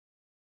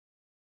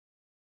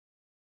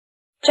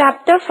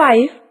Chapter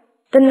 5,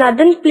 the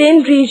Northern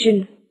Plain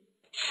Region,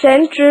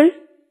 Central,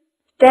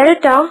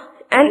 Delta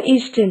and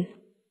Eastern.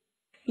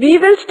 We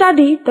will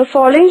study the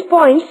following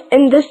points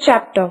in this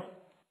chapter: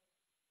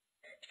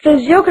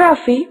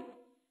 physiography,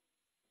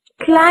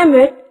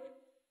 climate,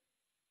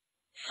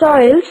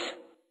 soils,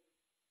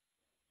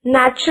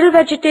 natural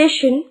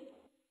vegetation,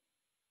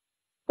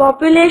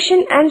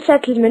 population and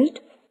settlement,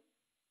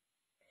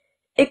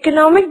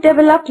 economic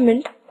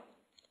development,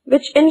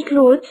 which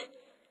includes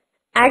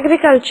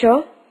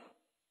agriculture,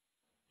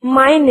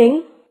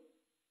 mining,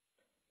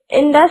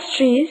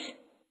 industries,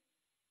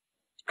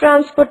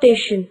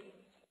 transportation.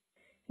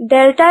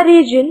 Delta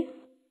region,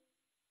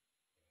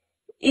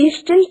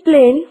 Eastern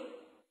Plain,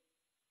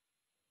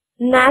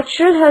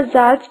 natural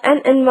hazards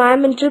and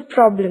environmental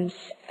problems.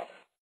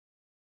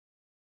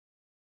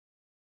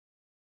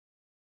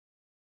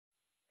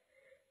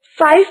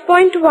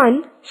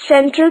 (5.1)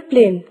 Central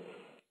Plain.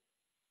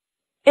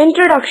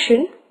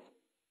 Introduction.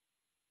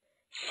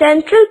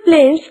 Central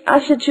Plains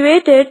are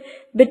situated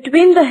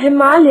between the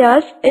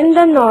Himalayas in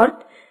the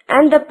north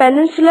and the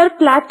Peninsular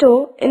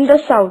Plateau in the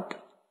south.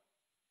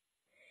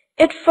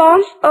 It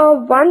forms a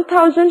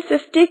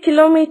 1050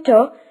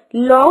 km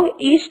long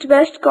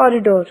east-west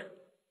corridor.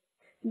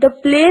 The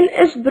plain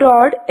is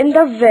broad in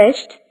the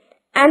west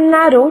and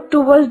narrow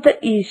towards the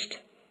east.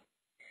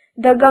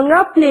 The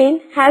Ganga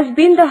Plain has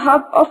been the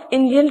hub of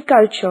Indian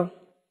culture.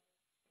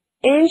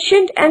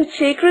 Ancient and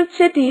sacred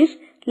cities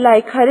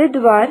like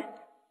Haridwar,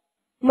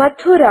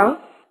 Mathura,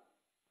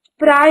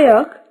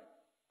 Prayag,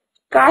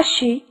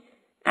 Kashi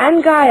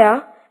and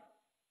Gaya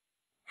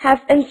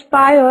have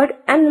inspired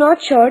and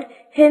nurtured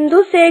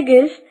Hindu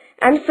sages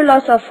and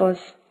philosophers.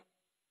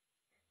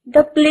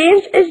 The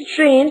plains is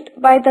drained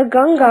by the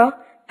Ganga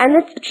and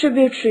its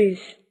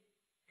tributaries.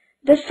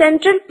 The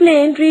Central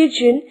Plain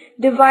region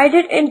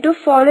divided into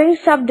following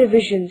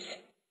subdivisions: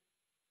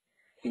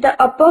 the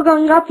Upper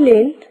Ganga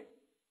Plain,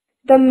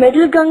 the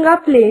Middle Ganga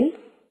Plain,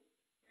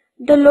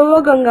 the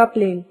Lower Ganga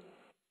Plain.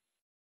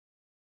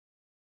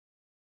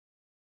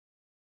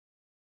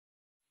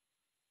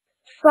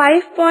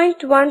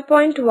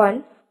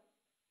 (5.1.1)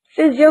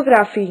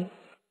 Physiography.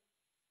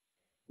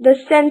 The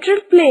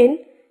Central Plain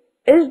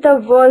is the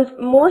world's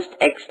most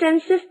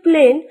extensive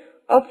plain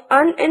of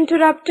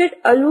uninterrupted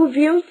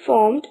alluvium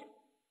formed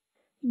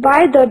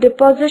by the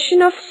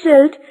deposition of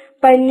silt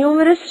by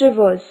numerous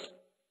rivers.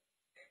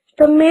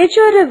 The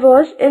major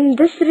rivers in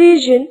this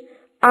region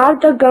are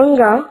the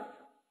Ganga,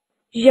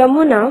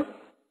 Yamuna,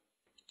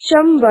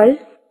 Chambal,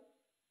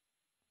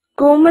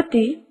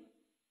 Gomati,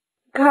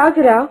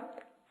 Ghagra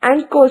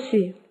and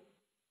Kosi.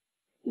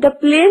 The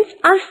plains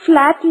are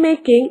flat,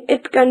 making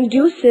it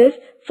conducive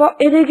for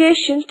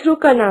irrigation through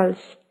canals.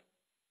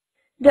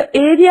 The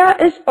area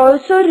is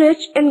also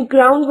rich in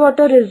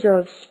groundwater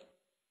reserves.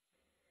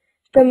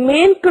 The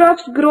main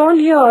crops grown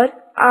here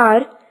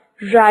are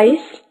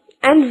rice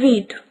and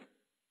wheat.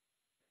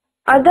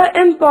 Other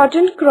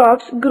important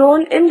crops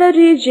grown in the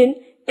region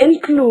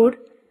include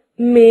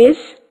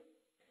maize,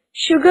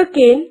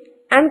 sugarcane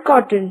and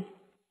cotton.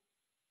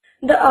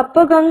 The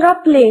Upper Ganga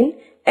Plain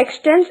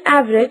extends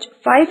average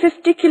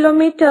 550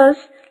 km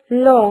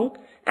long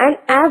and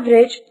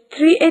average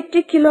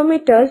 380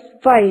 km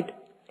wide.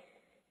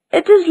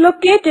 It is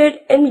located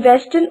in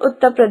western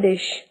Uttar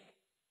Pradesh.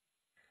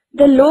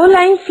 The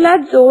low-lying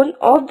flood zone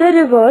of the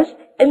rivers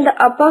in the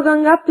Upper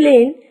Ganga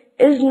Plain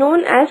is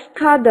known as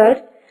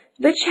Khadar,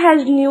 which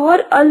has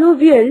newer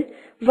alluvial,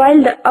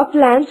 while the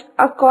uplands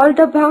are called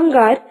the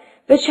Bhangar,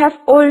 which have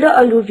older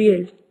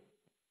alluvial.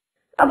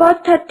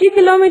 About 30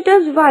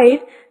 km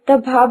wide, the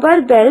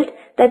Bhabar belt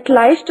that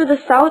lies to the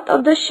south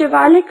of the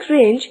Shivalik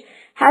range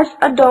has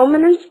a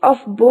dominance of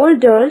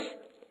boulders,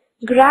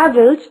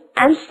 gravels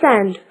and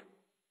sand.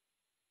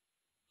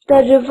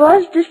 The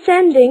rivers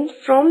descending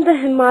from the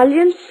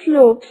Himalayan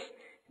slopes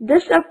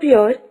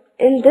disappear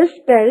in this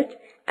belt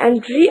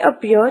and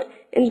reappear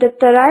in the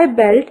Tarai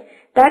belt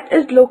that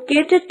is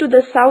located to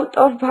the south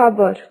of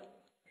Bhabar.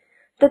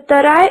 The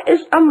Tarai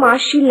is a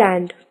marshy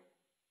land.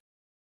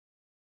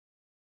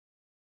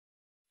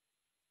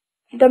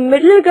 The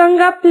Middle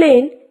Ganga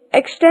Plain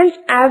extends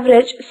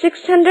average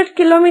 600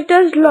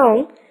 km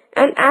long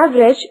and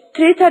average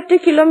 330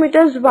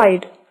 km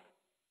wide.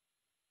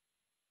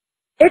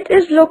 It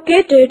is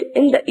located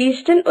in the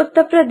eastern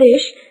Uttar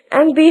Pradesh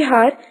and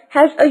Bihar,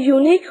 has a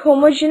unique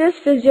homogeneous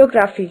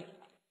physiography.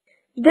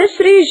 This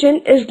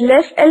region is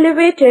less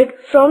elevated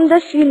from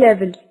the sea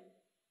level.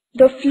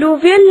 The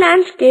fluvial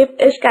landscape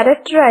is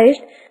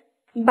characterized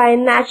by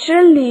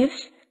natural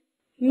leaves,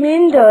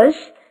 meanders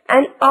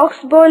and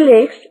oxbow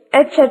lakes,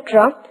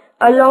 etc.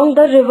 along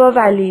the river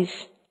valleys.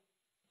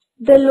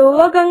 The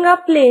Lower Ganga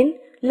Plain,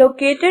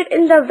 located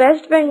in the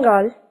West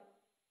Bengal.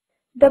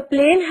 The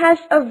plain has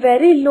a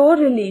very low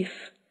relief.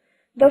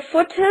 The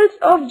foothills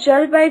of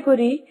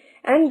Jalpaiguri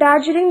and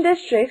Darjeeling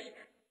districts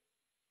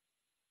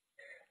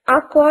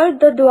are called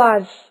the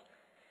Dwars.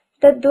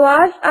 The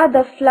Dwars are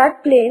the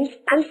floodplains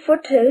and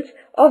foothills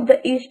of the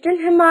eastern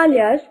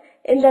Himalayas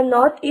in the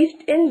northeast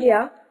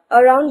India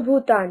around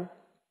Bhutan.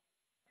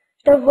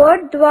 The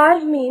word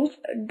Dwar means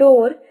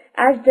door,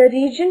 as the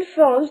region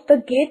forms the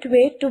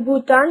gateway to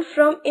Bhutan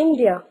from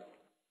India.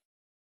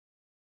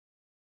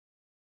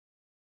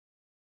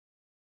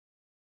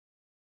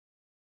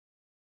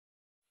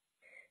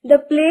 The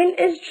plain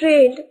is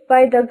drained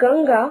by the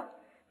Ganga,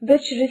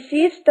 which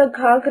receives the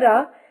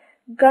Ghagra,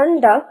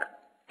 Gandak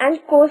and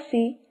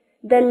Kosi,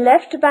 the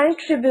left bank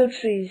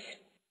tributaries.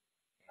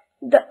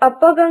 The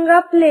upper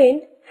Ganga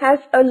plain has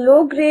a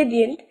low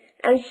gradient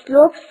and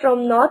slopes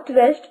from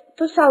northwest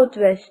to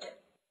southwest.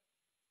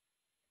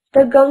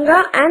 The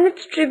Ganga and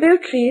its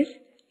tributaries,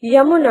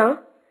 Yamuna,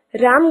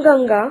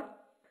 Ramganga,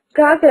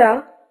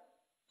 Ghagra,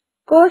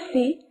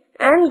 Kosi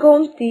and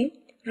Gomti,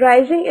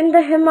 rising in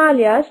the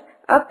Himalayas,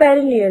 are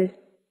perennial.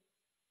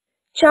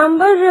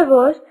 Chambal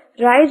River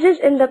rises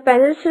in the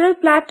peninsular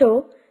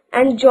plateau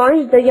and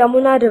joins the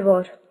Yamuna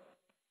River.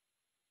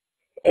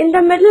 In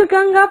the middle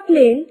Ganga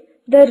plain,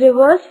 the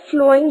rivers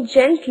flowing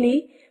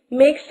gently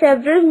make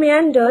several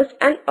meanders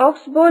and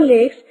oxbow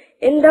lakes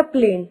in the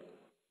plain.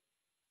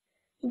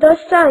 The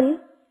Son,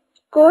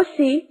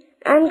 Kosi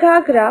and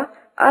Ghagra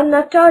are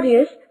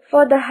notorious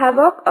for the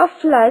havoc of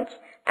floods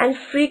and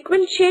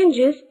frequent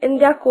changes in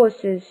their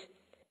courses.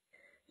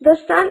 The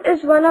Son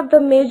is one of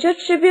the major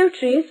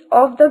tributaries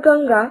of the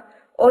Ganga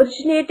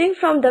originating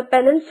from the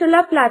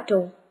peninsular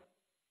plateau.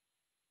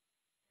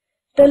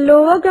 The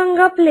lower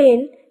Ganga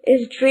plain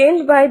is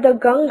drained by the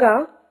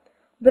Ganga,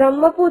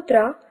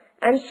 Brahmaputra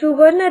and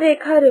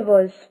Suvarnarekha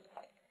rivers.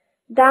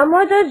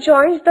 Damodar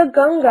joins the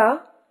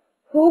Ganga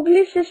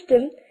Hooghly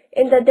system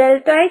in the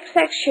deltaic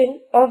section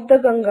of the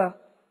Ganga.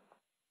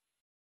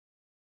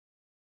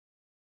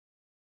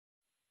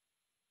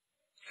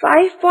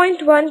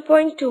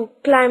 5.1.2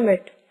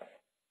 Climate.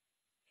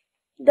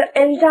 The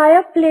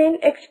entire plain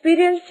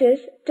experiences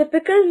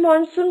typical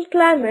monsoon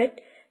climate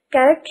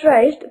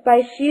characterized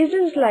by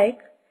seasons like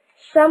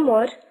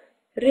summer,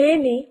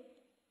 rainy,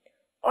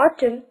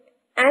 autumn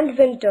and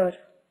winter.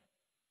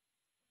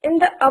 In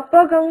the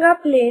upper Ganga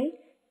plain,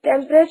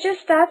 temperature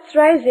starts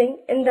rising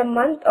in the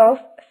month of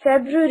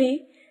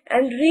February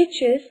and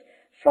reaches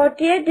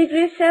 48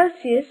 degrees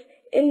Celsius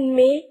in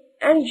May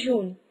and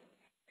June.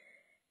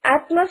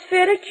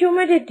 Atmospheric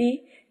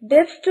humidity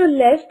dips to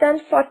less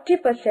than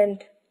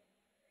 40%.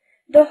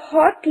 The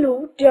hot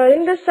loo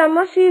during the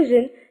summer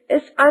season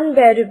is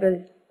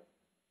unbearable.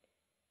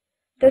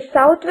 The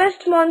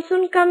southwest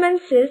monsoon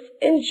commences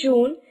in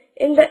June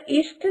in the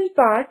eastern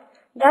part,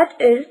 that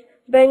is,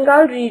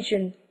 Bengal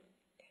region.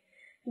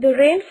 The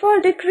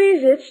rainfall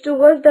decreases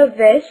towards the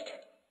west.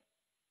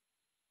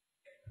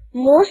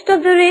 Most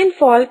of the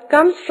rainfall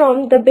comes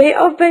from the Bay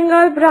of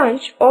Bengal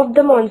branch of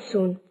the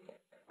monsoon.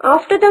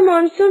 After the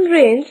monsoon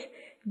rains,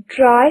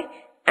 dry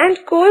and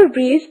cold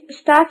breeze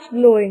starts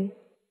blowing.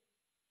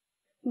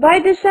 By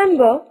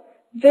December,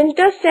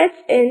 winter sets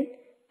in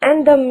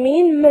and the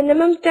mean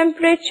minimum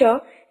temperature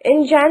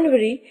in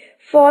January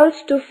falls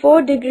to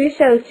 4 degrees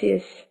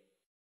Celsius.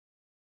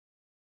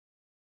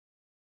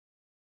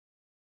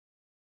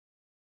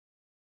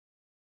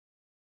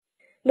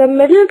 The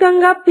Middle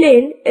Ganga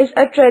plain is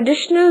a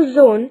traditional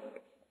zone.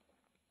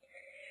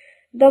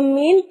 The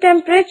mean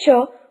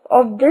temperature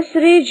of this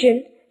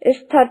region is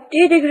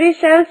 30 degrees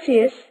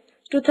Celsius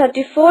to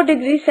 34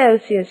 degrees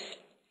Celsius.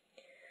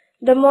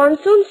 The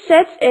monsoon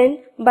sets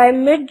in by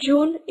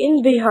mid-June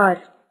in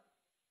Bihar.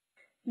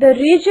 The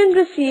region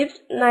receives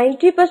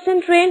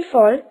 90%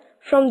 rainfall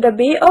from the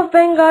Bay of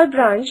Bengal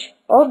branch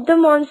of the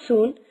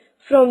monsoon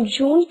from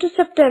June to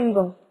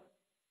September.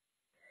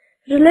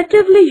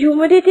 Relatively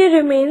humidity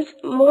remains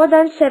more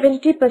than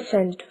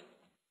 70%.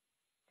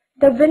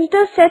 The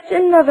winter sets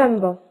in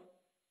November.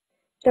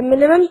 The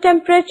minimum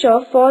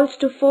temperature falls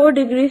to 4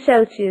 degrees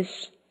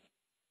Celsius.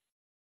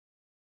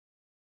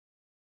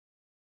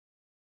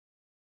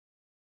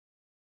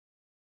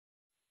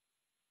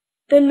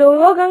 The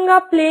lower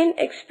Ganga plain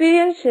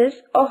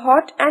experiences a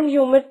hot and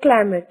humid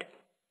climate.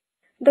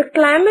 The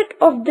climate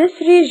of this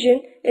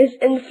region is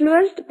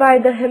influenced by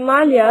the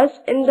Himalayas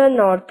in the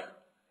north,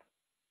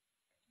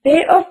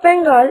 Bay of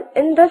Bengal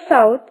in the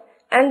south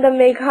and the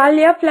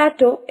Meghalaya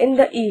plateau in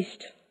the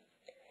east.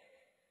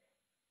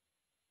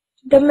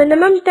 The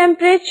minimum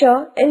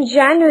temperature in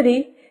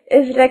January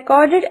is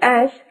recorded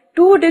as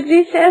 2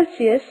 degrees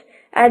Celsius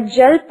at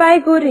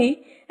Jalpaiguri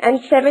and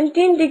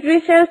 17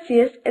 degrees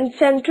Celsius in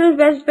central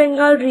West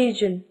Bengal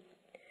region.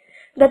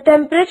 The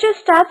temperature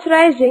starts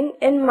rising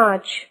in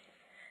March.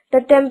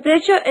 The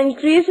temperature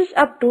increases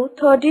up to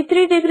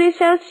 33 degrees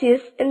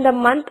Celsius in the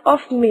month of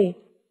May.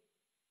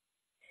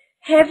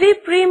 Heavy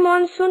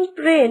pre-monsoon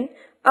rain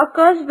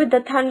occurs with the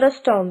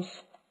thunderstorms.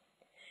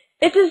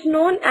 It is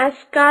known as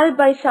Kal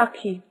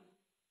Baisakhi.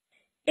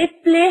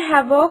 It plays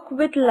havoc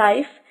with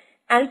life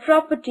and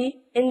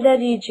property in the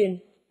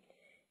region.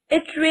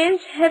 It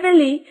rains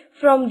heavily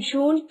from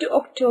June to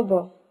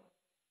October.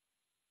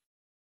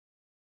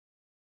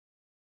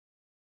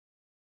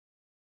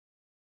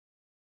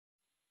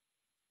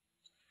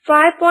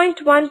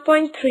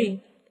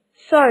 (5.1.3)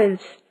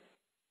 Soils.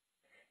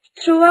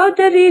 Throughout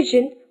the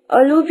region,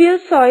 alluvial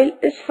soil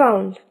is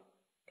found.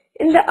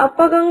 In the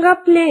upper Ganga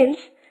plains,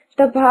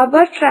 The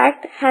Bhabar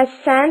tract has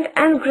sand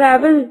and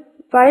gravel,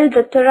 while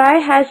the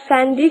Tarai has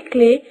sandy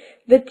clay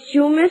with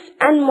humus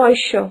and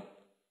moisture.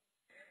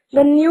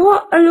 The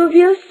newer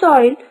alluvial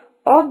soil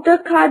of the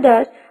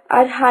Khadar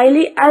are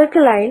highly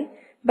alkaline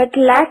but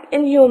lack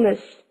in humus.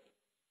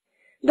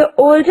 The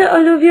older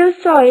alluvial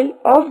soil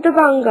of the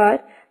Bangar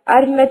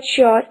are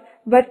mature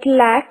but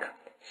lack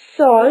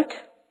salt,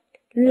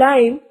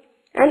 lime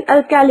and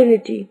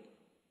alkalinity.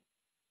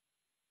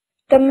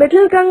 The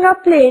Middle Ganga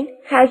plain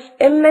has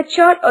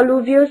immature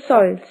alluvial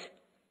soils.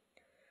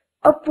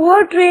 A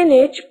poor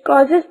drainage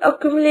causes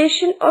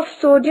accumulation of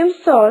sodium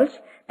salts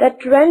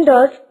that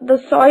renders the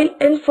soil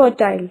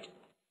infertile.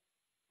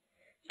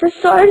 The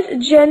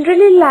soils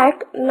generally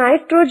lack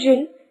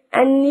nitrogen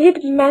and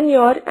need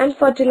manure and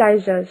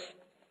fertilizers.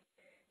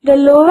 The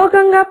Lower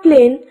Ganga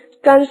plain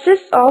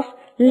consists of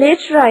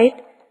laterite,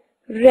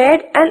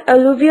 red and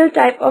alluvial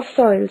type of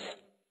soils.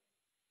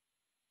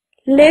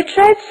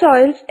 Laterite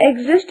soils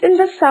exist in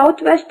the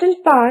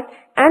southwestern part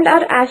and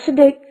are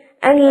acidic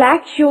and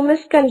lack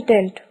humus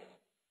content.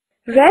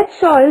 Red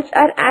soils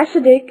are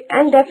acidic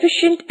and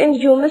deficient in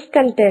humus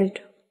content.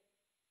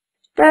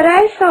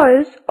 Tarai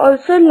soils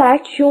also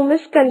lack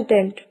humus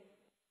content.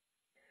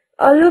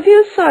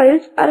 Alluvial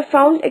soils are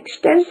found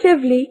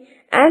extensively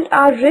and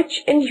are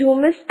rich in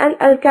humus and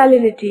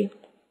alkalinity.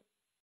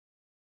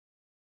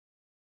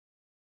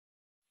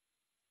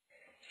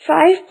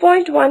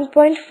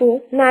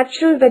 5.1.4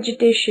 Natural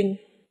vegetation.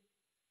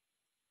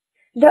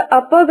 The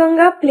Upper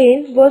Ganga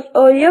plain was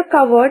earlier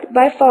covered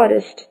by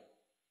forest.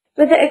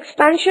 With the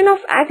expansion of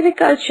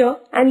agriculture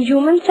and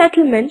human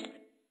settlement,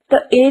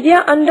 the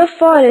area under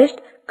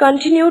forest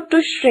continued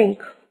to shrink.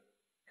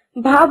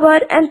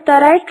 Bhabar and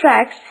Tarai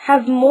tracts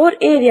have more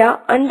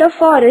area under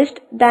forest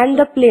than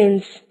the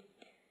plains.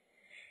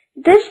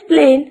 This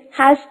plain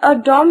has a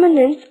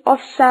dominance of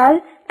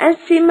sal and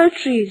simmal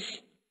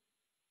trees.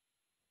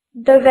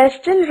 The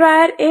western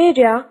Rayar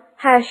area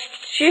has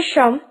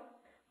shisham,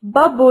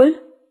 babul,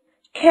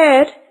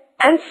 kher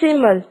and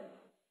simmal.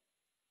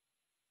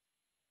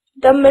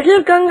 The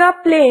Middle Ganga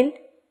plain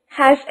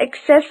has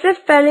excessive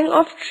felling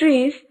of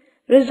trees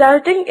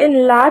resulting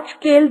in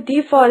large-scale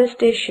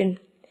deforestation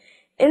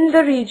in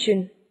the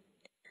region.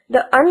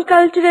 The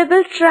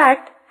uncultivable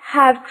tract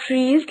have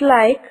trees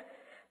like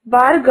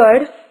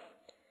bargad,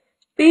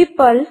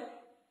 peepal,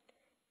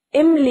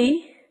 imli,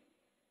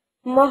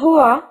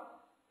 mahua,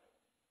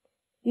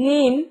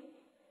 neem,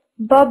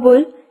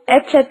 babul,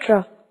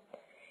 etc.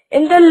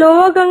 In the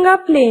Lower Ganga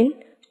plain,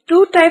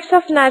 two types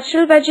of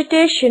natural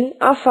vegetation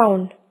are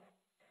found.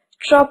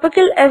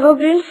 Tropical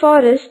evergreen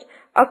forests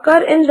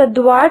occur in the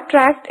Dwar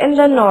tract in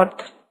the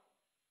north.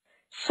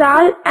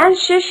 Sal and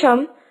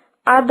shisham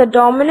are the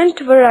dominant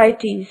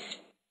varieties.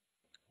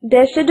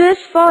 Deciduous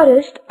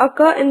forests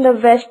occur in the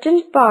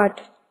western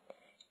part.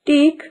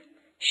 Teak,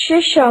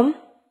 shisham,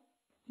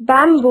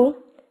 bamboo,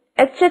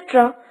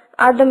 etc.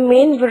 are the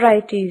main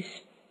varieties.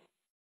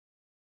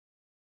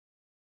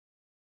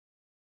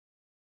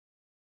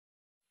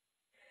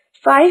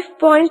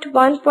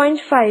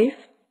 (5.1.5)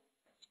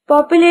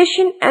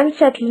 Population and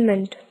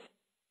settlement.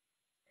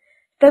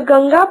 The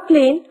Ganga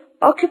plain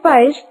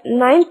occupies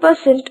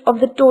 9% of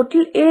the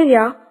total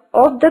area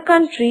of the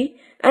country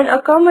and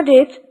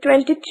accommodates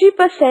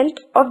 23%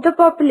 of the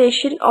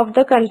population of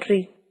the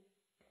country.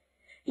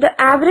 The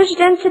average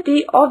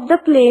density of the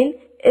plain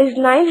is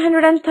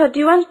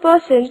 931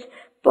 persons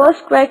per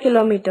square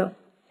kilometer.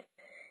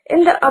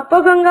 In the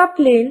Upper Ganga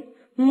plain,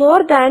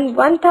 more than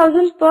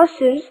 1000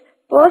 persons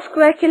per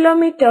square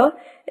kilometer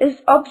is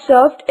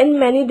observed in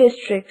many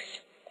districts.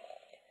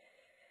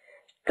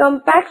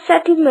 Compact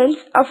settlements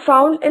are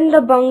found in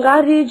the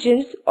Bangar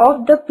regions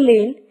of the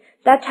plain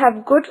that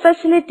have good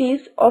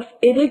facilities of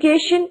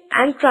irrigation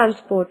and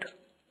transport.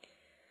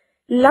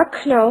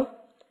 Lucknow,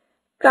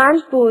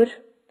 Kanpur,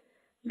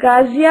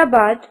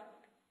 Ghaziabad,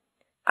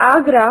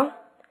 Agra,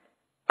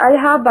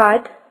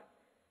 Allahabad,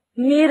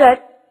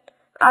 Meerut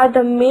are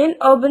the main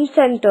urban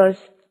centers.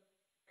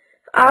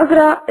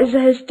 Agra is a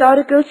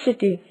historical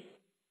city.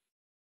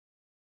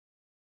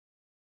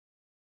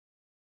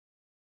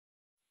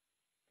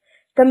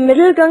 The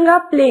Middle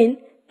Ganga plain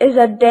is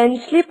a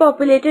densely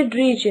populated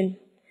region.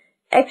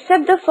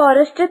 Except the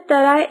forested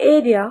Tarai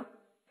area,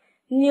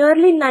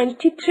 nearly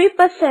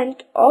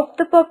 93% of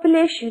the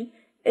population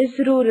is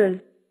rural.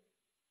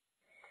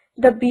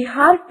 The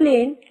Bihar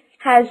plain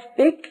has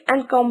big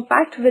and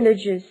compact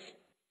villages.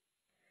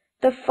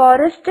 The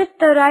forested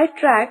Tarai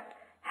tract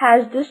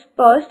has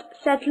dispersed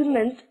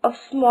settlements of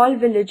small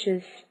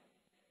villages.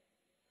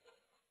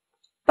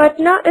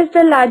 Patna is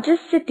the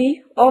largest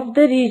city of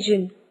the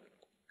region.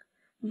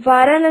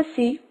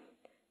 Varanasi,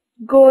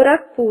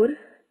 Gorakhpur,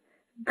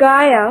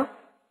 Gaya,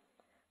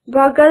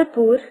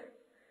 Bhagalpur,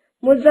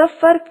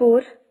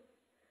 Muzaffarpur,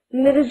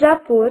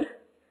 Mirzapur,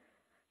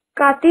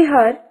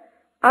 Katihar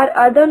are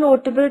other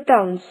notable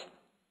towns.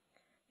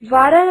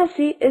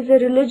 Varanasi is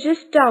a religious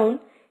town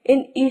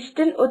in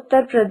eastern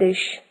Uttar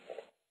Pradesh.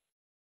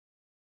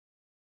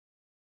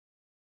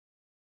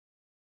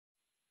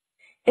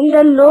 In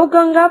the Low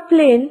Ganga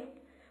plain,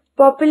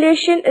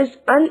 Population is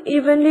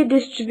unevenly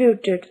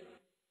distributed.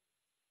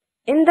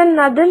 In the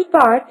northern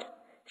part,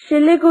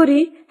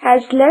 Siliguri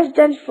has less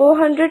than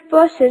 400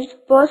 persons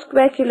per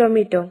square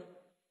kilometer.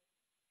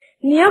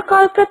 Near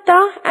Kolkata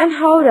and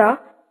Howrah,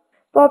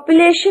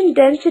 population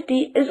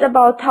density is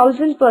about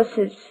 1000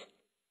 persons.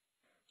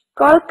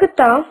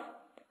 Kolkata,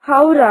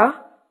 Howrah,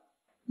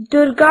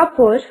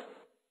 Durgapur,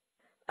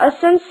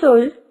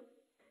 Asansol,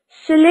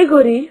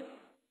 Siliguri,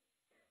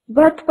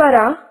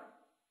 Bhatpara,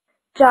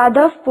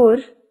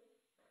 Jadavpur,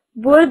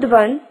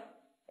 Burdwan,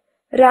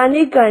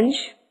 Raniganj,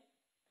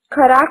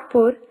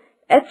 Kharagpur,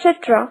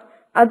 etc.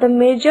 are the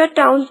major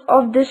towns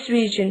of this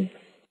region.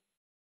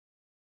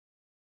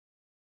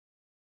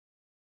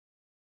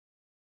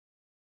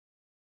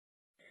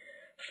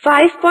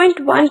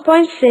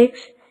 (5.1.6)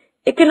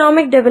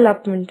 Economic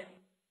Development.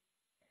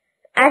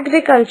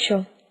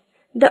 Agriculture.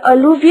 The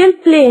alluvial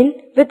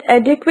plain with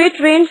adequate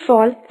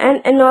rainfall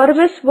and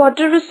enormous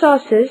water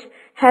resources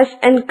has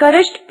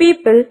encouraged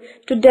people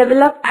to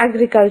develop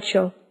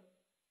agriculture.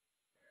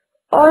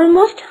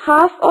 Almost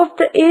half of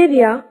the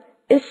area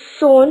is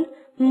sown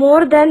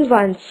more than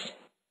once.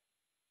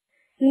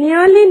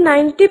 Nearly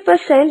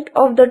 90%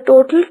 of the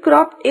total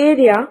cropped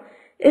area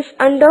is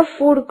under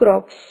food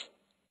crops.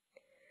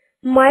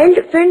 Mild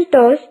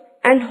winters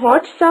and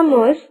hot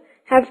summers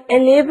have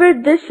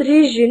enabled this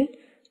region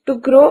to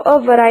grow a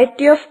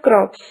variety of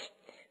crops,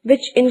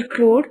 which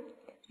include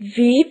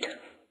wheat,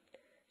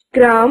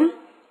 gram,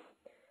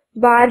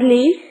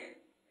 barley,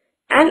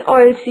 and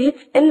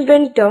oilseeds in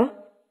winter,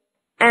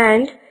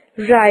 and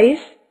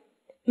rice,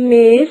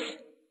 maize,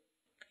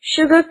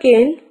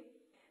 sugarcane,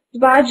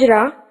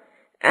 bajra,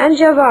 and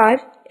jawar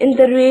in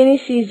the rainy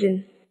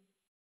season.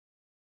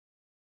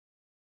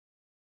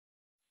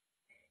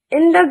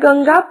 In the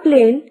Ganga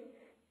plain,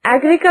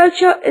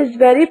 agriculture is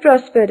very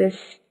prosperous.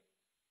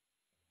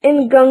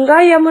 In Ganga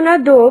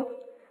Yamuna Doab,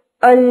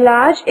 a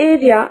large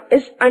area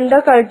is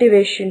under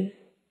cultivation.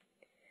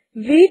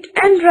 Wheat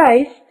and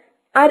rice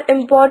are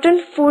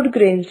important food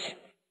grains.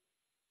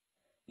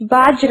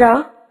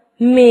 Bajra,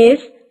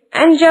 maize,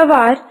 and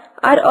jawar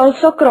are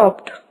also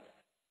cropped.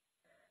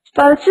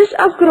 Pulses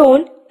are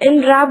grown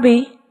in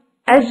Rabi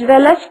as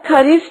well as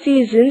Kharif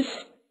seasons.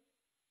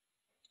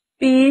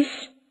 Peas,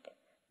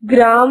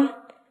 gram,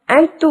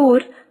 and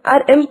tur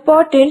are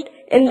important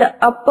in the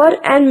upper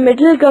and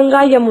middle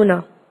Ganga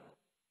Yamuna.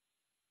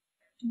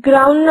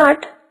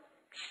 Groundnut,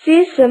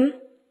 sesame,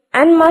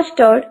 and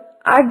mustard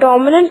are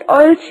dominant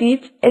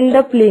oilseeds in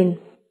the plain.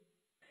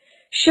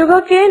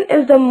 Sugarcane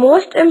is the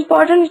most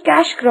important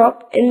cash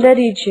crop in the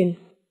region.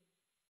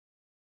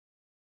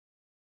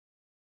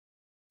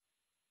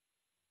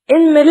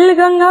 In Middle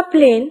Ganga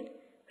plain,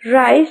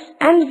 rice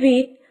and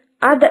wheat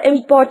are the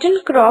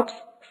important crops,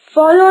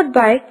 followed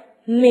by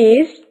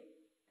maize,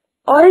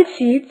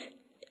 oilseeds,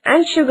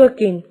 and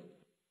sugarcane.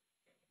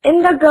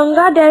 In the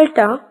Ganga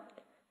delta,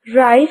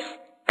 rice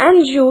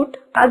and jute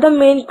are the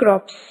main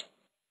crops.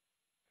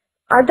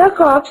 Other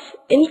crops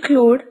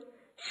include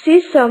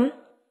sesame,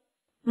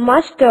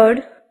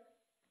 mustard,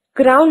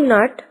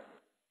 groundnut,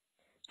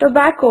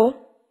 tobacco,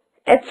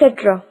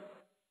 etc.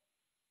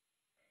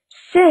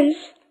 Since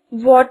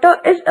water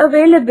is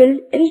available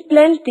in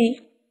plenty,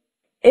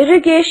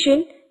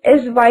 irrigation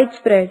is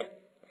widespread.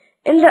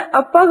 In the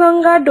upper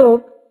Ganga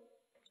Doab,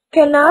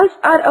 canals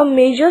are a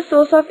major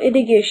source of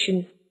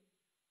irrigation.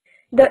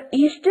 The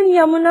eastern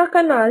Yamuna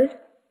Canal,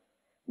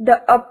 the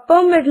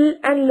upper, middle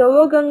and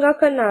lower Ganga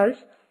canals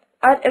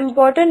are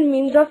important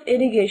means of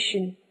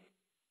irrigation.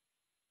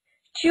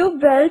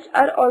 Tube wells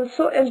are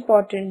also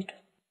important.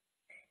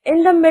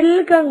 In the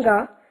middle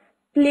Ganga,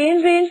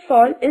 plain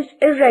rainfall is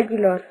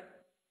irregular.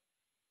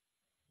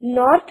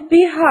 North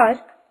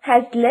Bihar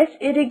has less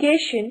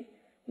irrigation,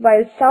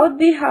 while South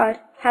Bihar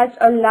has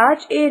a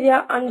large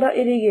area under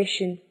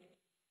irrigation.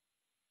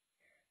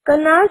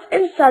 Canals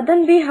in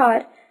southern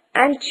Bihar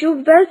and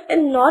tube wells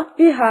in North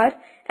Bihar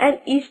and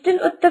eastern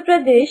Uttar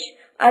Pradesh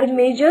are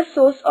major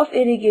source of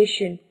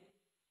irrigation.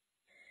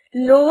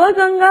 Lower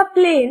Ganga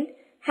plain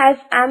has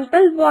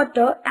ample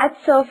water at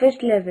surface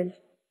level.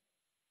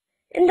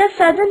 In the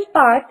southern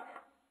part,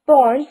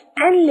 ponds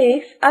and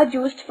lakes are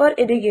used for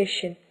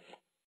irrigation.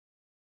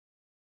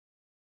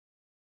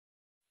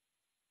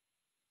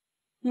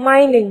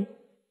 Mining.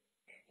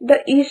 The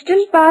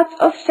eastern parts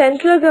of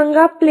central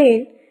Ganga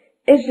plain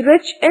is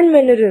rich in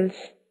minerals.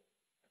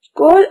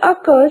 Coal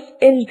occurs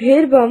in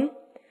Bhirbham,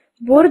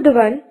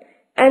 Burdwan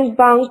and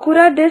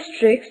Bankura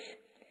districts,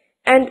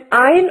 and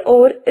iron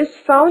ore is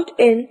found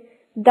in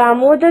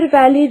Damodar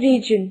Valley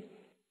region.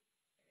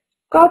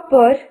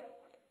 Copper,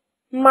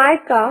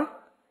 mica,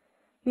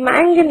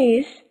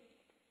 manganese,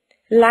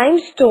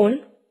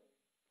 limestone,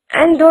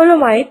 and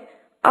dolomite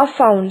are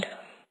found.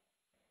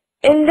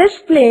 In this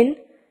plain,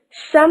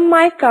 some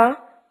mica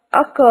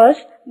occurs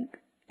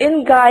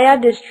in Gaya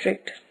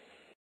district.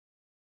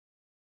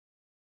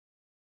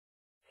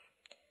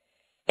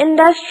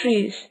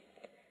 Industries.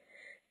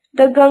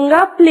 The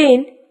Ganga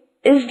plain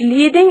is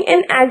leading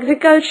in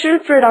agricultural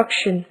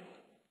production.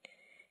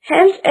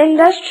 Hence,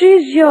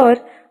 industries here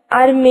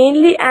are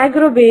mainly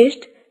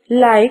agro-based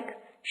like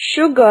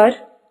sugar,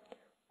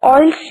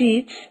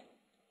 oilseeds,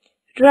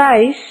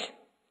 rice,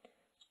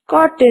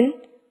 cotton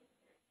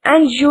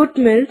and jute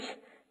mills,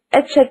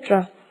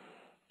 etc.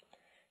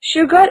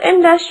 Sugar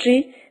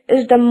industry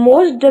is the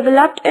most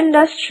developed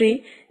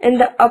industry in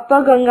the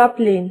Upper Ganga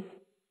Plain.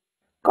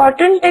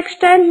 Cotton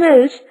textile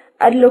mills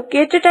are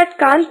located at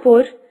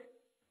Kanpur,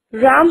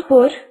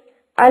 Rampur,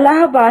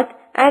 Allahabad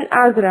and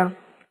Agra.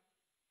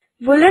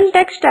 Woolen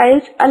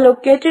textiles are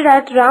located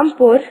at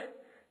Rampur,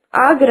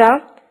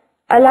 Agra,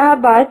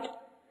 Allahabad,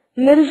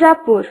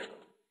 Mirzapur.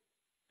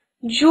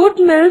 Jute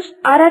mills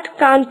are at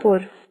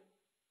Kanpur.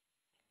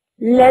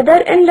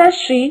 Leather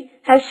industry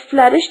has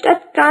flourished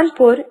at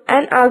Kanpur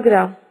and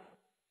Agra.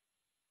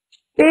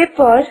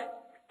 Paper,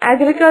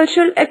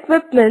 agricultural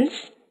equipments,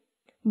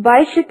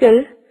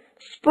 bicycle,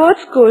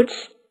 sports goods,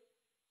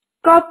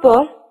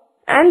 copper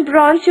and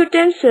bronze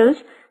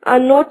utensils are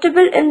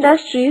notable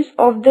industries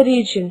of the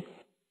region.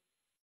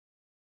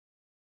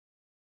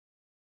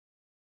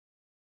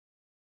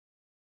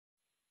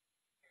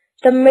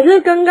 The Middle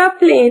Ganga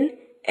Plain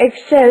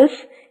excels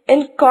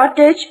in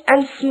cottage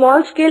and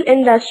small-scale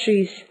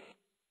industries.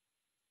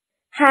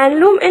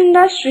 Handloom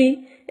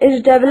industry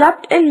is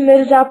developed in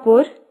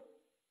Mirzapur,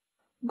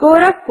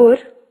 Gorakhpur,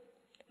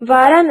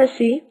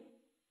 Varanasi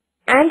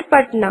and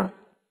Patna.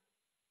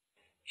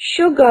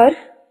 Sugar,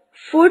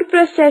 food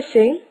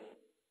processing,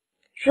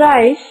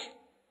 rice,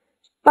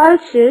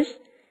 pulses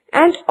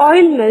and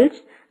oil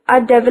mills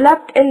are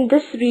developed in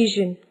this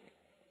region.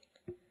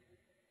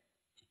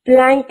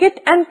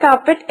 Blanket and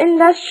carpet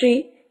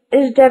industry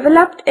is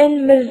developed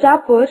in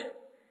Mirzapur,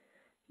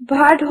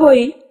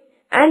 Bhadoi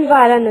and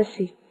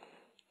Varanasi.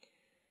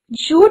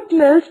 Jute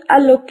mills are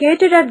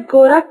located at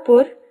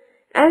Gorakhpur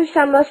and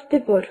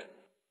Samastipur.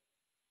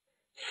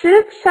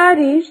 Silk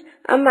saris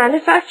are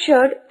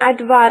manufactured at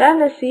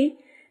Varanasi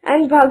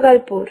and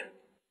Bhagalpur.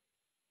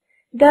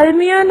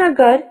 Dalmia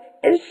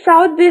in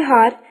South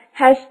Bihar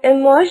has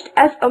emerged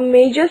as a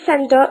major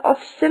center of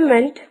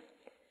cement,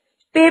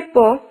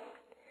 paper,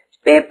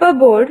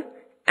 paperboard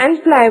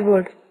and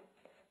plywood.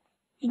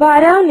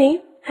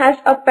 Barauni has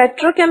a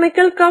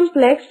petrochemical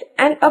complex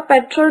and a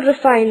petrol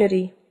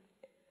refinery.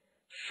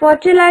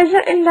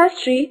 Fertilizer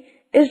industry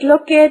is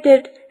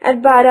located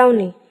at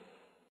Barauni.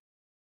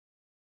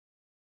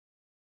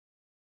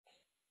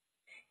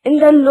 In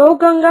the Low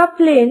Ganga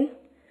Plain,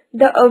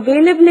 the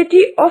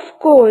availability of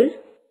coal,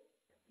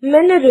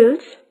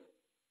 minerals,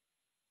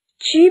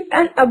 cheap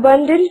and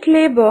abundant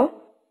labor,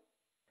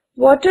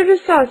 water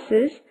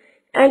resources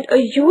and a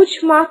huge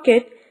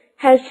market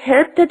has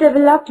helped the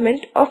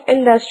development of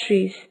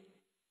industries.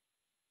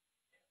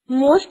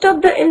 Most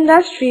of the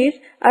industries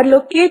are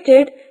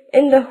located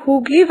in the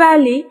Hooghly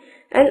Valley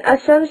and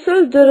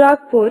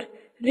Asansol-Durgapur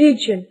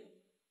region.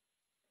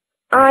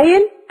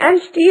 Iron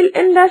and steel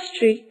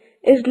industry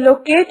is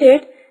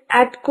located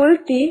at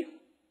Kulti,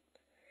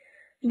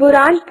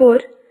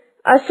 Buranpur,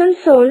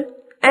 Asansol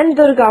and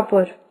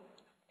Durgapur.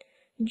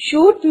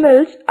 Jute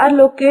mills are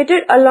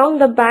located along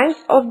the banks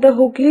of the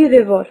Hooghly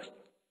River.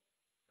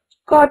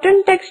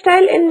 Cotton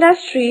textile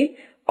industry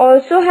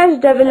also has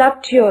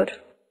developed here.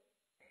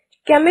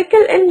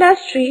 Chemical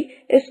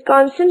industry is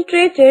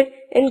concentrated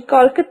in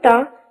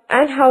Kolkata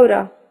and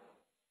Howrah.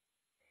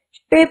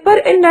 Paper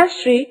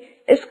industry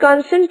is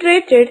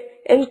concentrated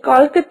in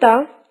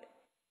Kolkata,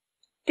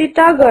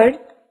 Titagarh,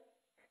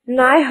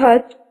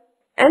 Naihat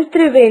and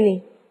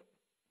Triveni.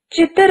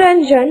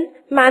 Chittaranjan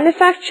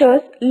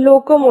manufactures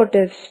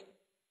locomotives.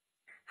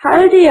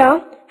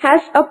 Haldia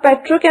has a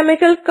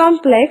petrochemical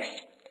complex,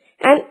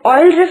 an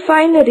oil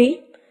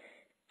refinery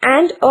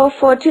and a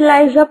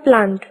fertilizer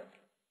plant.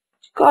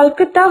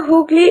 Kolkata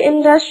Hooghly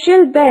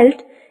Industrial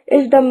Belt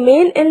is the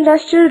main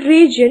industrial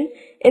region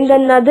in the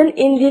northern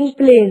Indian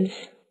plains.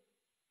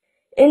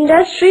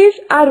 Industries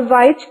are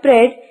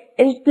widespread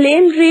in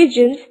plain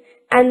regions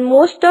and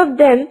most of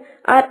them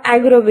are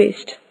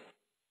agro-based.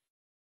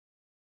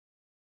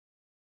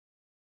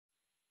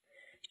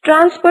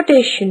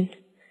 Transportation.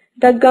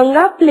 The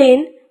Ganga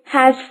Plain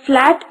has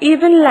flat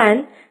even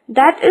land,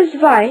 that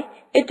is why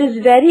it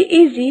is very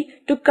easy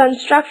to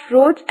construct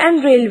roads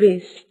and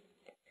railways.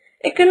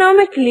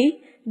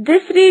 Economically,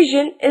 this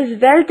region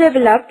is well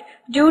developed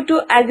due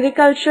to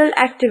agricultural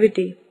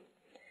activity.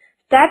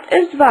 That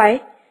is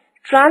why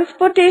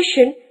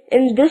transportation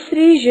in this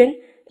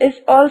region is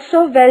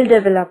also well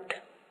developed.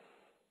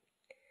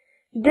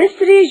 This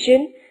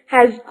region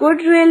has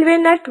good railway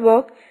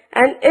network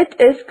and it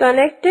is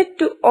connected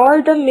to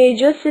all the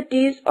major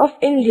cities of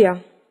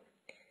India.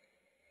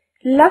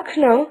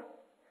 Lucknow,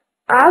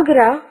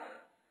 Agra,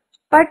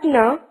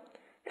 Patna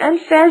and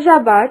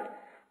Faizabad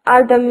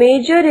are the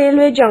major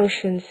railway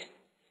junctions.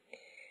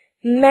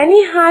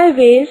 Many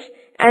highways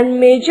and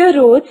major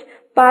roads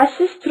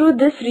passes through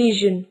this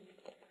region.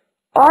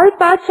 All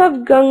parts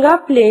of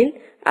Ganga Plain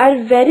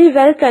are very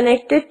well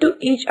connected to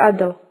each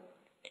other.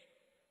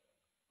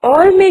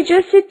 All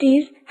major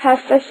cities have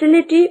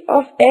facility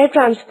of air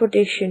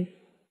transportation.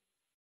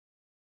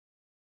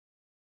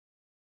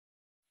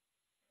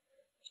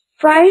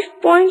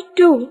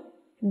 5.2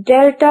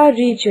 Delta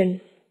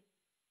region.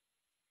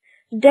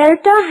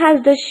 Delta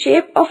has the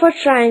shape of a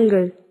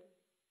triangle.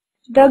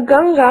 The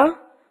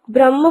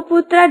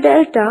Ganga-Brahmaputra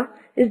Delta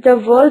is the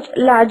world's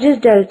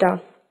largest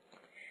delta.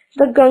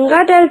 The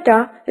Ganga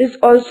Delta is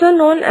also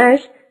known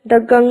as the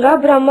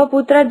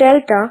Ganga-Brahmaputra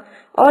Delta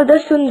or the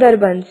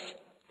Sundarbans.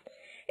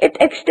 It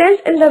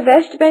extends in the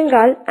West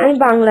Bengal and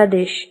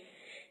Bangladesh.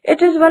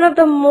 It is one of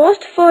the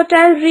most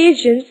fertile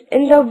regions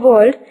in the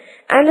world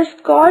and is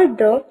called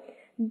the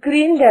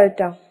Green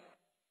Delta.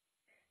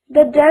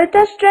 The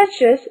delta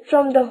stretches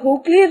from the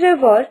Hooghly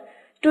River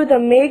to the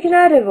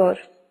Meghna River.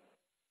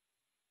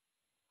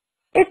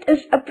 It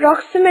is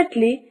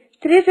approximately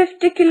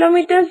 350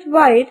 kilometers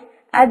wide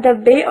at the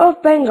Bay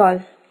of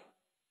Bengal.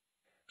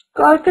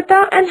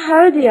 Kolkata and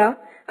Haldia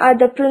are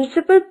the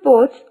principal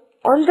ports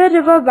on the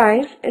river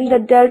banks in the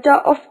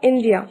delta of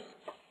India.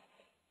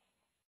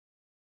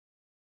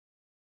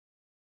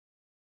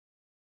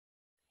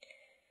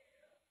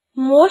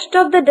 Most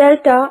of the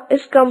delta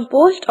is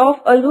composed of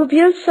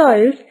alluvial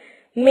soils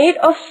made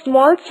of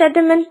small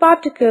sediment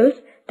particles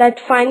that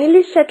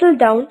finally settle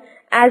down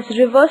as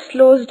river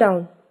slows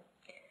down.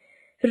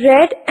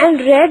 Red and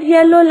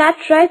red-yellow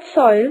laterite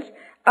soils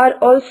are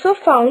also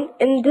found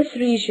in this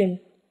region.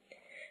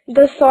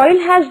 The soil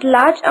has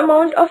large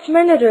amount of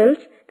minerals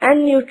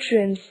and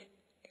nutrients,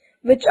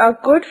 which are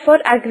good for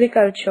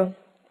agriculture.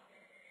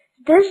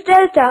 This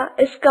delta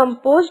is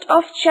composed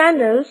of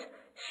channels,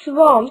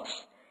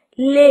 swamps,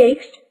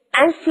 lakes,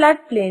 and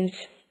floodplains.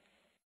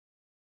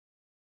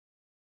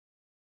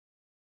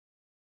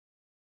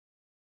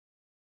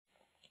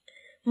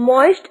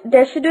 Moist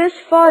deciduous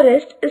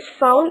forest is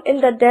found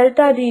in the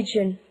delta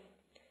region.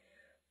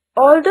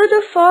 Although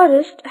the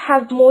forests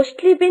have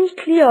mostly been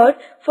cleared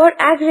for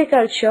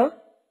agriculture,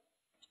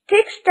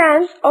 thick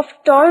stands of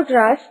tall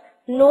grass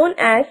known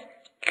as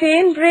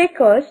cane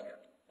breakers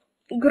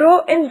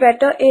grow in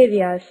wetter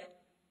areas.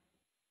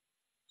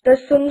 The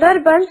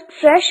Sundarbans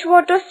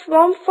freshwater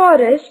swamp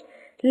forests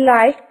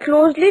lie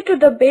closely to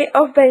the Bay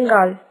of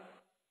Bengal.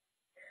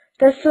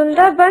 The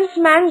Sundarbans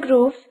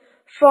mangroves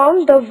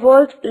form the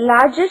world's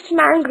largest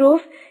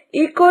mangrove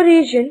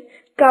ecoregion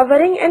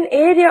covering an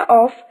area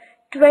of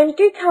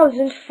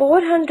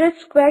 20,400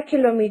 square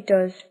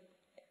kilometers.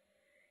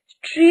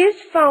 Trees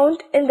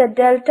found in the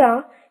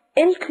delta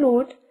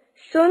include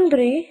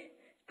sundri,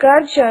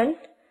 garjan,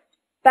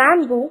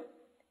 bamboo,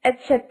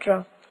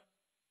 etc.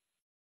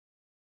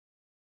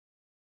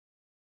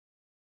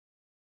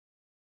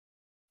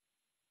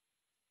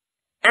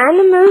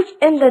 Animals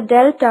in the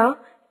delta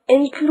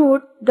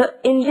include the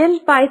Indian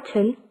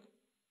python,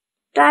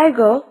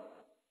 tiger,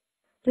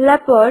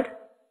 leopard,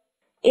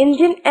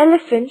 Indian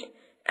elephant,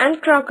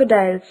 and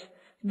crocodiles,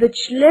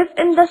 which live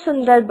in the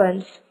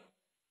Sundarbans.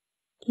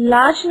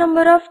 Large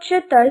number of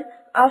chital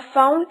are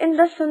found in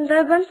the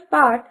Sundarbans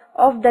part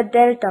of the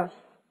delta.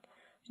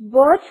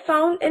 Birds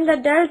found in the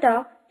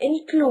delta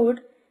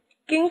include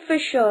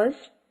kingfishers,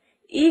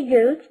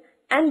 eagles,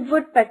 and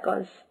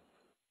woodpeckers.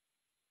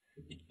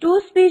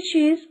 2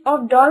 species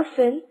of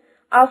dolphin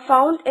are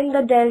found in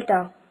the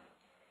delta.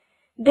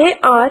 They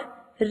are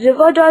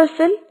river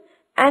dolphin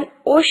and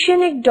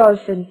oceanic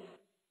dolphin.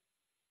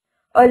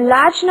 A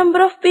large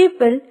number of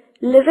people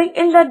living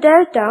in the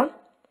delta,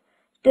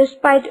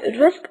 despite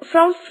risk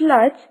from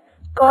floods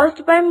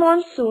caused by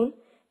monsoon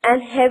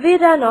and heavy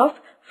runoff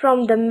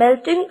from the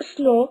melting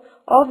snow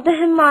of the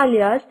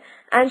Himalayas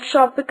and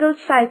tropical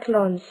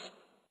cyclones.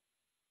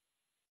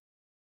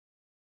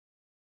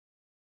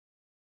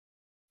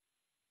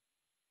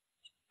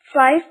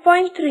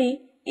 (5.3)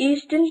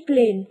 Eastern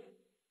Plain.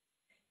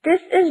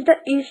 This is the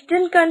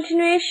eastern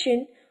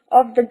continuation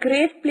of the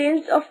Great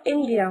Plains of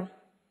India.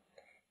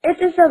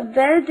 It is a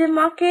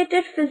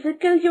well-demarcated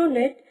physical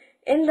unit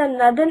in the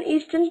northern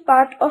eastern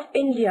part of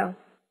India.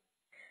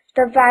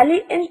 The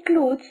valley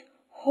includes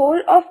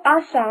whole of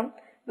Assam,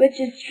 which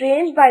is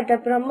drained by the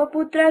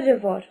Brahmaputra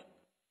river.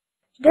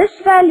 This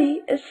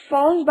valley is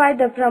formed by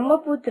the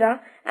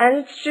Brahmaputra and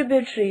its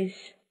tributaries.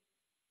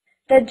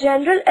 The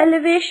general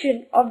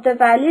elevation of the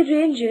valley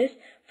ranges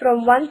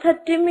from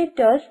 130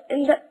 meters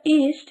in the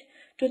east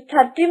to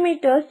 30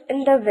 meters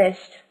in the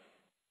west.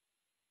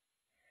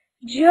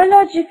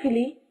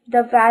 Geologically,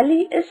 the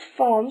valley is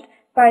formed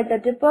by the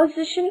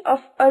deposition of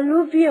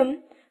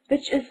alluvium,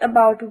 which is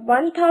about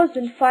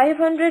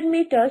 1,500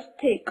 meters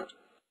thick.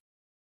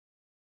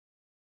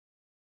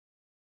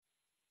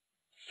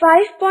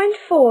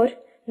 5.4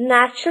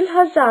 Natural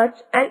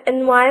hazards and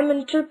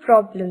environmental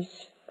problems.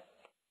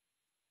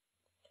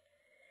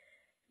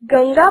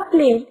 Ganga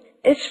Plain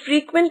is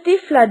frequently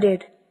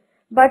flooded,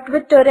 but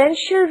with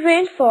torrential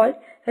rainfall,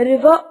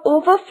 river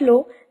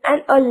overflow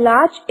and a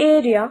large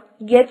area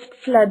gets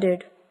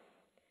flooded.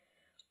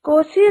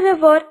 Kosi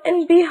River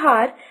in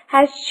Bihar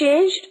has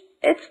changed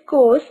its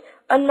course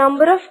a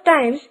number of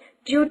times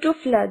due to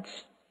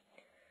floods.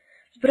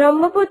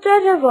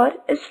 Brahmaputra River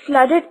is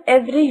flooded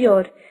every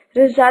year,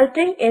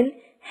 resulting in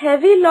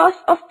heavy loss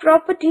of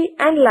property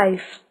and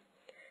life.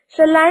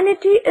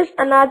 Salinity is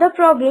another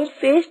problem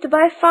faced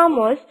by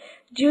farmers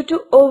due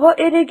to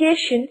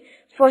over-irrigation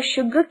for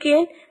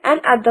sugarcane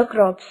and other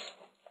crops.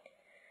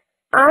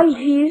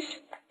 Andhis,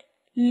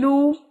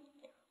 Loo,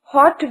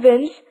 hot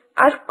winds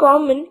are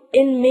common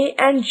in May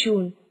and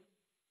June.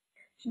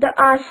 The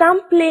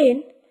Assam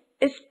plain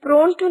is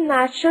prone to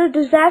natural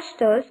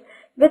disasters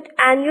with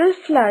annual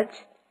floods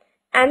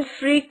and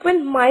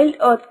frequent mild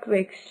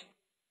earthquakes.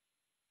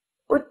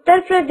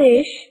 Uttar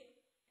Pradesh,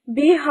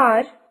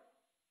 Bihar,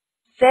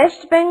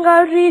 West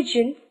Bengal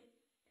region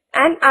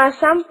and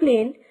Assam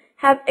plain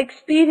have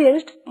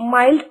experienced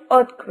mild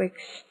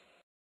earthquakes.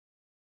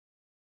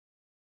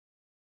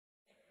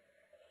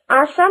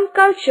 Assam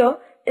culture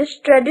is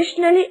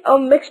traditionally a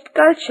mixed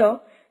culture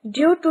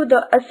due to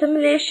the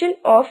assimilation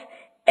of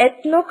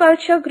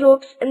ethno-culture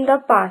groups in the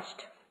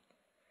past.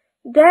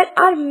 There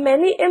are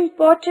many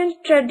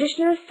important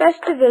traditional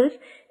festivals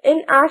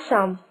in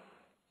Assam.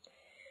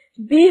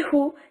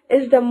 Bihu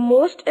is the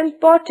most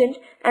important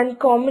and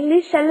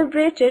commonly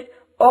celebrated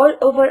all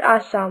over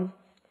Assam.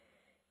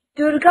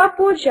 Durga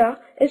Puja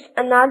is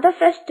another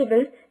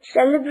festival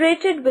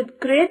celebrated with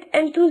great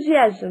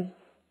enthusiasm.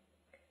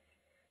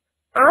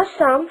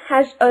 Assam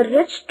has a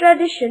rich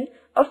tradition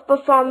of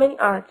performing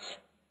arts.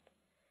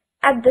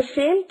 At the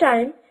same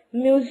time,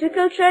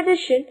 musical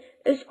tradition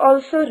is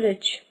also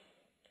rich.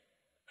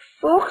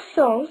 Folk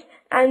songs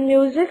and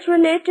music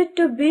related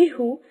to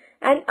Bihu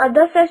and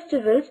other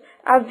festivals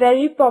are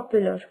very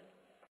popular.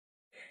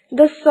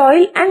 The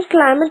soil and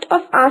climate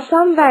of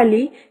Assam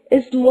Valley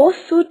is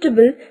most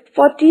suitable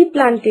for tea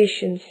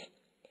plantations.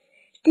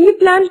 Tea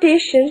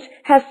plantations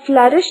have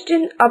flourished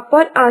in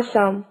Upper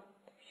Assam.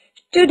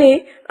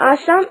 Today,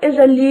 Assam is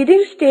a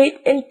leading state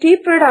in tea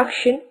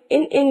production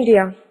in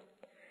India.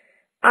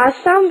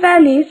 Assam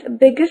Valley's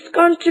biggest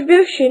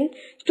contribution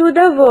to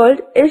the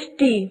world is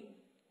tea.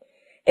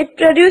 It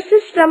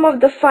produces some of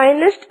the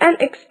finest and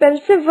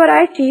expensive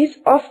varieties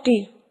of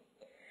tea.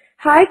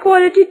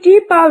 High-quality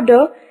tea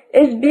powder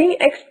is being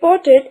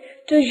exported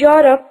to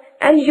Europe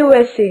and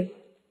USA.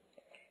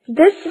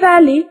 This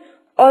valley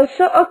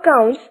also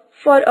accounts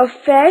for a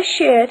fair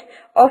share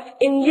of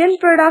Indian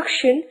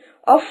production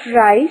of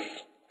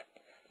rice,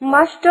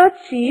 mustard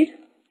seed,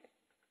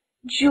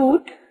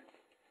 jute,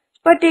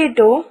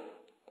 potato,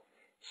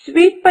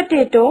 sweet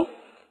potato,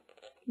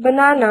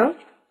 banana,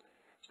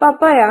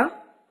 papaya,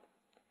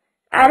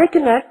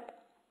 arecanut,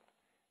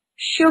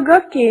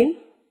 sugar cane,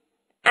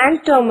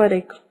 and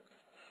turmeric.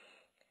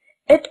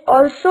 It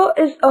also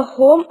is a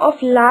home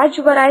of large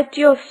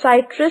variety of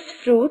citrus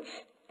fruits,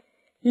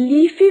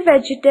 leafy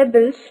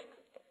vegetables,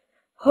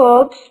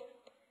 herbs,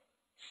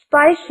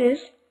 spices,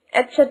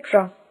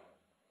 etc.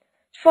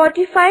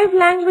 45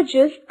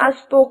 languages are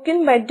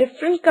spoken by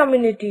different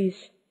communities.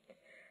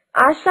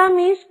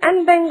 Assamese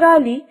and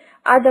Bengali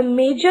are the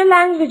major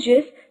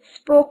languages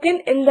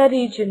spoken in the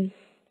region.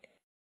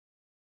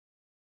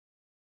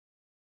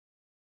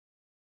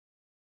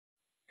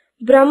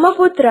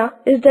 Brahmaputra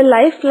is the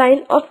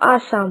lifeline of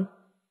Assam.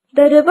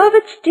 The river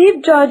with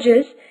steep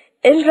gorges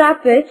in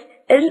rapids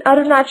in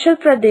Arunachal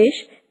Pradesh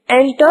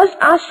enters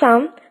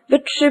Assam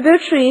with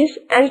tributaries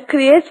and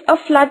creates a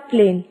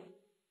floodplain.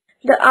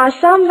 The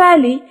Assam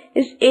Valley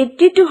is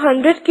 80 to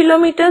 100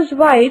 kilometers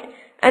wide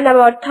and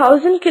about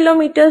 1000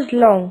 kilometers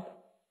long.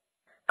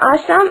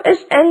 Assam is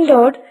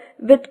endowed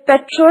with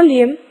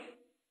petroleum,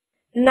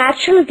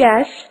 natural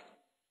gas,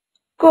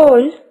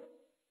 coal,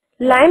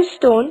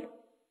 limestone,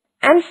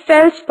 and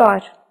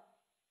feldspar.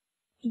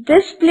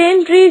 This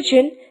plain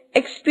region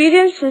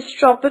experiences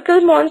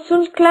tropical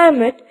monsoon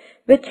climate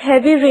with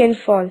heavy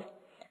rainfall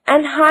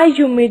and high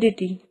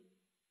humidity.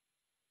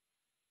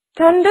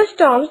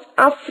 Thunderstorms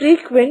are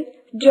frequent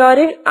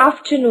during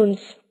afternoons.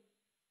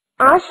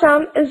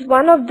 Assam is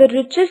one of the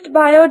richest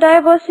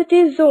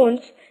biodiversity zones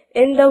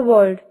in the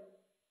world.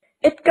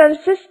 It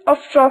consists of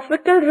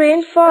tropical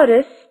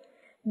rainforests,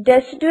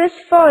 deciduous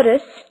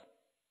forests,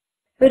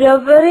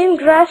 riverine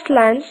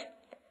grasslands,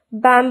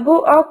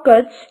 bamboo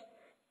orchards,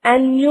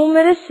 and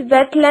numerous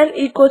wetland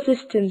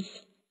ecosystems.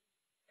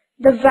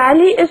 The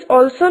valley is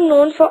also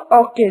known for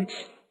orchids.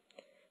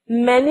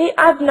 Many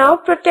are now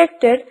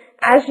protected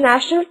as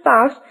national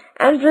parks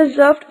and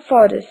reserved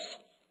forests.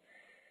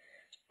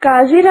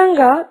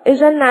 Kaziranga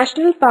is a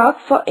national park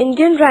for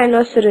Indian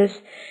rhinoceros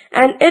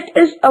and it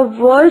is a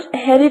World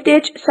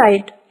Heritage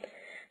Site.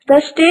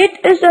 The state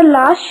is a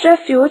last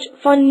refuge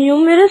for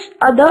numerous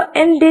other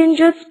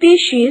endangered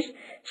species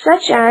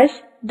such as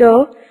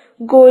the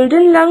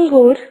golden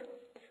langur,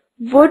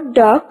 wood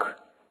duck,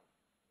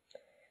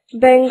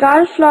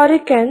 Bengal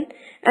florican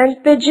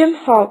and pigeon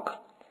hawk.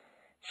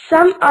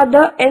 Some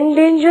other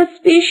endangered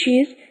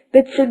species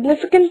with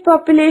significant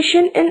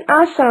population in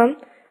Assam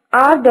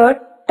are the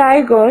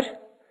tiger,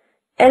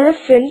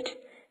 elephant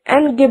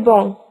and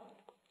gibbon.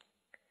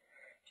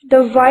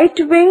 The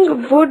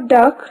white-winged wood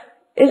duck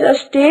is a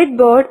state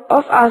bird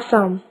of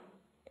Assam.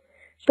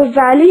 The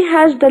valley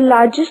has the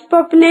largest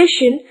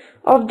population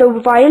of the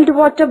wild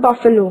water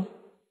buffalo.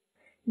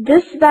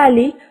 This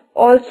valley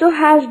also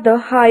has the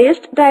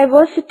highest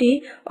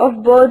diversity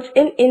of birds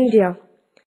in India.